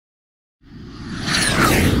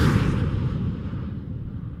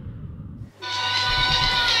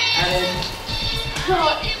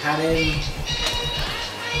Had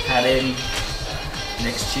him.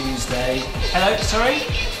 Next Tuesday. Hello, sorry?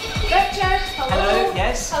 Richard, hello. Hello,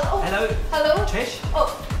 yes. Hello. Hello. Hello. Trish? Oh.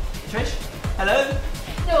 Trish? Hello?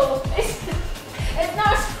 No, it's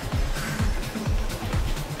not.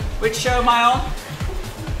 Which show am I on?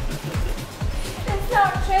 It's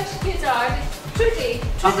not Trish Gizzard, it's Trudi.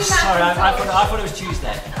 I'm sorry, I thought it was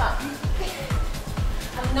Tuesday.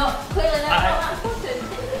 I'm not, clearly that's not important.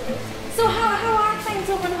 So how are things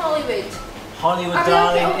over in Hollywood? Hollywood,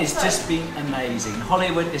 darling, it's just been amazing.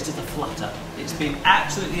 Hollywood is just a flutter. It's been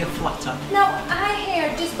absolutely a flutter. No, I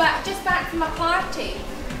heard just back from a party.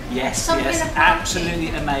 Yes, yes, absolutely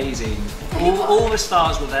amazing. All the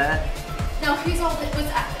stars were there. Now, who's all that was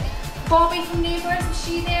Bobby from Neighbours? Was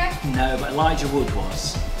she there? No, but Elijah Wood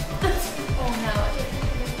was. Oh no, I didn't.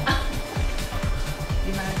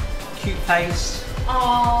 You know, cute face.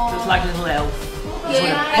 Oh. Looks like a little elf.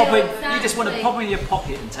 Yeah, you just want to pop him in your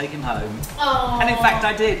pocket and take him home. Oh. And in fact,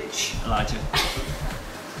 I did. Shh, Elijah.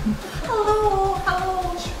 Hello,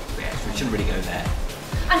 hello. Yeah, we shouldn't really go there.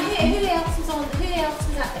 And who else was on? Who else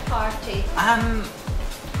was at the party?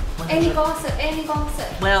 Any gossip? Any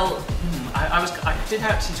gossip? Well, I did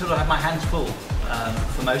actually sort of have my hands full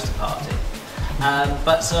for most of the party.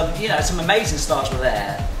 But you know, some amazing stars were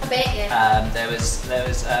there. I bet you. There was.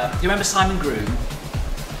 Do you remember Simon Groom?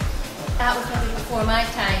 That was probably before my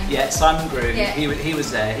time. Yeah, Simon Groom. Yeah. He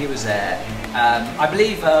was there. He was there. I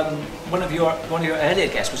believe one of your earlier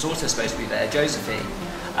guests was also supposed to be there, Josephine.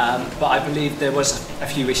 But I believe there was a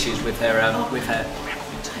few issues with her record.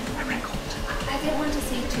 I didn't want to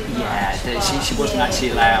say too much. Yeah, she wasn't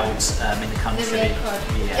actually allowed in the country. The record.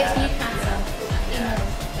 Yeah, It's Newcastle. yeah.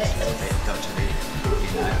 It's a bit dodgy,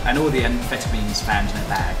 you know. And all the amphetamines found in her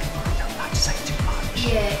bag. I don't like to say too much.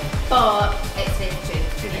 Yeah, but it's very true.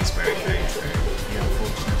 It is very, very true,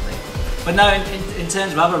 unfortunately. But no, in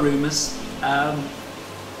terms of other rumours,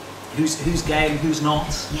 who's gay and who's not?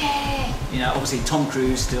 Yeah. You know, obviously Tom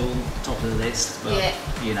Cruise still top of the list, but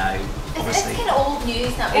you know, obviously it's kind of old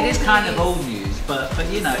news now. It is kind of old news, but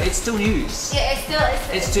you know, it's still news. Yeah,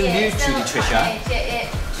 it's still news, Trudi Trisha. Yeah,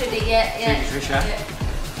 Trudi, yeah. Trudi Trisha.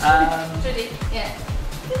 Yeah. Trudi, yeah.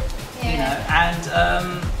 You know, and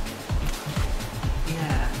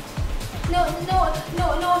yeah. No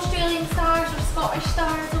Australian stars or Scottish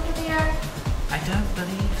stars over there. I don't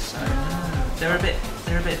believe so. No. They're a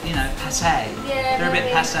bit, you know, passé. Yeah, they're a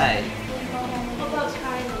bit passé. What about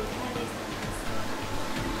Kylie?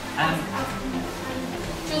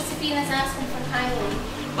 Josephina's asking for Kylie.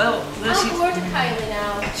 Well, I'm bored of Kylie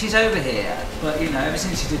now. She's over here, but you know, ever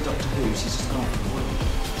since she did Doctor Who, she's just gone off the boil.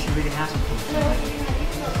 She really hasn't.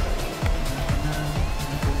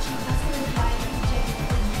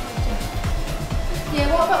 Yeah,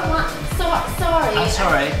 what about what? Sorry. I'm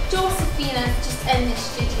sorry. Josephina's just in the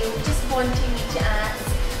studio, just wanting me to ask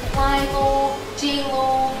Lilo,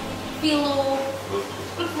 J-Lo, Philo,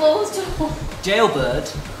 Flo, Jailbird.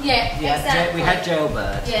 Yeah, exactly. We had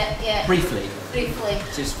Jailbird. Yeah. Briefly.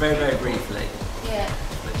 Just very, very briefly. Yeah.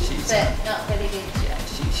 But she's not very good. Yeah,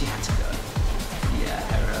 she had to go. Yeah,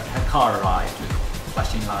 her car arrived with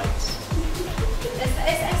flashing lights.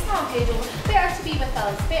 It's not good. Better to be with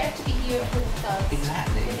us. Better to be here with us.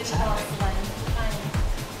 Exactly.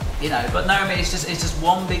 You know, but no, I mean, it's just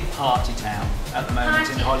one big party town at the moment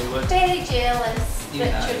in Hollywood. Very jealous. You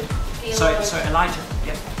know. So Elijah,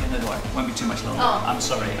 no, don't worry, it won't be too much longer. Oh. I'm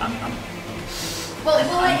sorry. Well,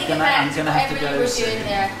 we'll let you get back to whatever you were soon. doing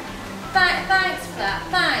there. Thanks for that.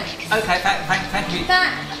 Thanks. Okay, thank you.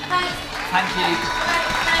 Thanks. Thank you.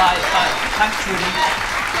 Bye. Thanks, Trudi.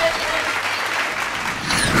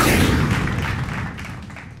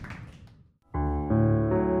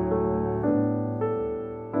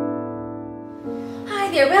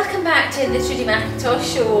 Welcome back to the Trudi McIntosh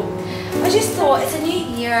Show. I just thought it's a new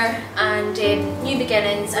year and new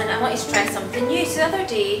beginnings, and I wanted to try something new. So the other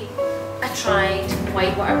day I tried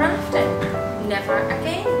whitewater rafting. Never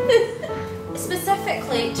again.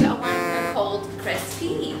 Specifically to a wanker called Chris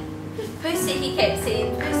P. Pussy, he kept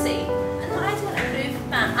saying pussy. And I don't approve of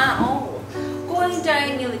that at all. Going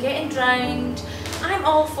down, nearly getting drowned. I'm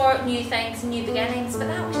all for new things and new beginnings, but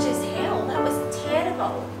that was just hell. That was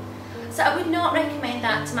terrible. So I would not recommend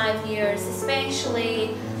that to my viewers,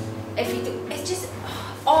 especially if you do. It's just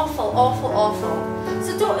awful.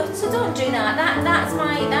 So don't do that. That's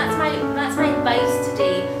my advice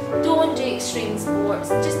today. Don't do extreme sports.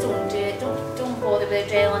 Just don't do it. Don't bother with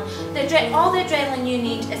adrenaline. All the adrenaline you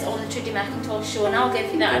need is on the Trudi McIntosh Show, and I'll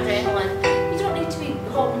give you that adrenaline. You don't need to be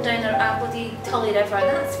hopping down a bloody Tully River.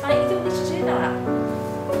 That's fine. You don't need to do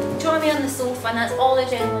that. Join me on the sofa, and that's all the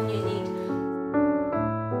adrenaline you need.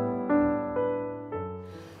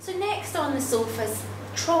 the sofas.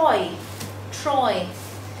 Troy.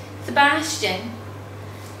 Sebastian.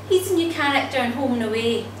 He's a new character in Home and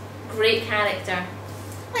Away. Great character.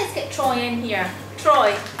 Let's get Troy in here.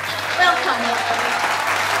 Troy, welcome.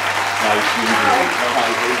 Nice to meet you. How are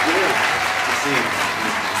you doing? To see you.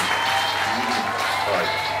 Right.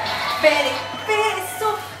 Very,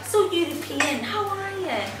 so European. How are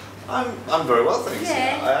you? I'm very well, thanks.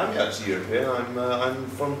 Yeah. I am actually European. I'm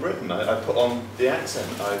from Britain. I put on the accent.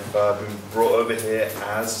 I've been brought over here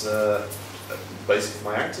as basically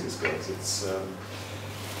my acting skills. It's.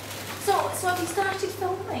 So have you started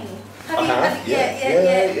filming?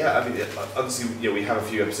 Yeah. I mean, obviously, we have a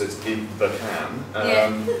few episodes in the can,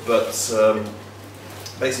 but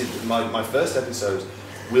basically, my first episode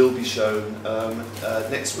will be shown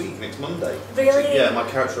next week, next Monday. Really? So, yeah, my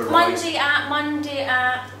character arrives.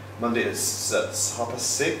 Monday at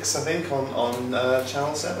 6:30, I think, on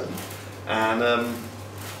Channel 7, and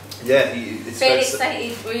it's very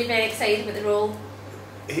excited. Were you very excited about the role?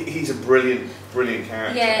 He's a brilliant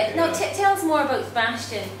character. Yeah. No, tell us more about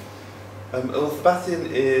Sebastian. Well, Sebastian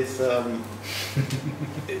is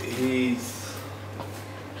he's.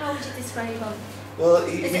 How would you describe him? Well,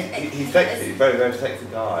 he's sexy, very sexy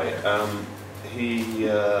guy. He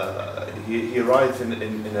arrives in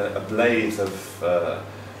a blaze of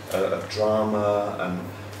drama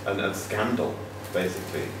and scandal,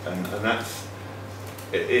 basically, and that's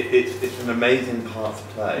it's an amazing part to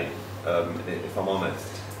play, if I'm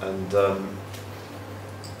honest, and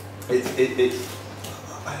it's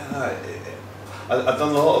I don't know. I've done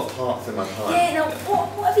a lot of parts in my time. Yeah, no,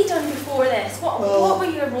 what have you done before this? What were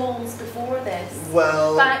your roles before this?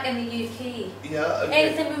 Well, back in the UK. Yeah.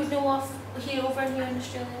 Anything we would know of here in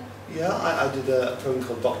Australia? Yeah, I did a film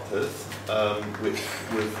called Doctors, which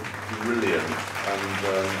was brilliant, and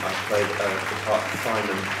I played the part of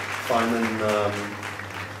Simon.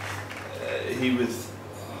 He was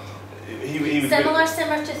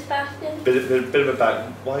similar to Sebastian. Bit of a back.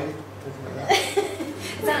 Why are you talking like that?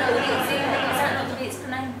 Is that not the way it's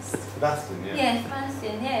pronounced? Sebastian, yeah. Yeah,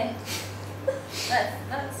 Sebastian, yeah.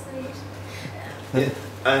 That's weird. Yeah,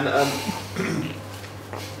 and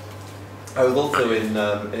I was also in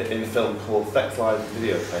a film called Sex Lives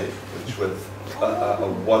Videotape, which was a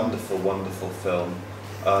wonderful film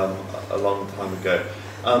a long time ago.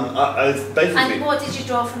 I basically. And what did you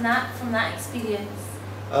draw from that experience?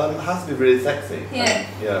 It has to be really sexy. Yeah.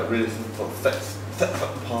 Yeah, really sort of sex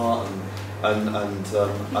apart, and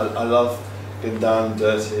I love getting down and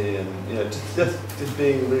dirty, and just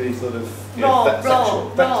being really sort of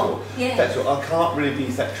sexual. Yeah. Sexual. I can't really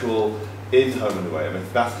be sexual in Home and Away. I mean,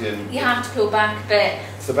 Sebastian. You have to pull back a bit.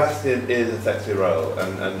 Sebastian is a sexy role,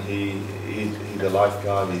 and he's a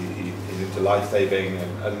lifeguard. He's into life saving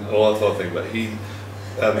and all that sort of thing. But he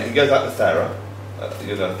goes out to Sarah.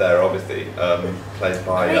 Sarah obviously played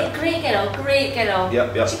by. Great girl.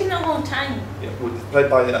 Yep. She's been a long time. Yeah, played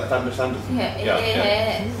by Sandra Sanderson.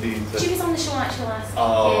 Yeah. She was on the show actually last week.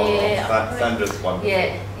 Oh, Yeah. Sandra's wonderful.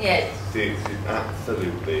 Yeah. She's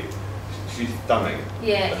absolutely. She's stunning.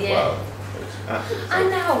 Yeah. Well. And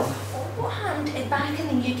now, what happened back in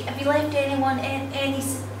the UK? Have you left anyone, any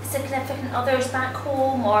significant others back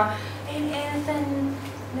home, or anything?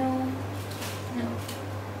 No.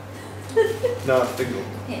 No, single.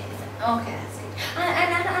 Yeah. Okay, that's good.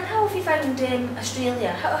 And how have you found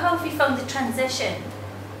Australia? How have you found the transition?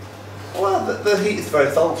 Well, the heat is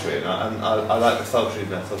very sultry, and I like the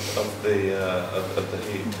sultriness of the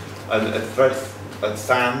heat, and it's very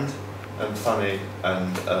sand and sunny,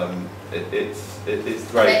 and it's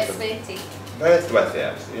great. Very sweaty. Very sweaty,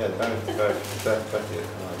 actually. Yeah, very sweaty at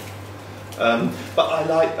times. But I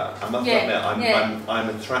like that. I must admit, I'm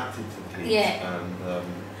attracted to the heat, and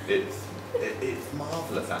it's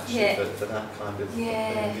marvellous actually for that kind of thing.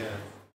 Yeah.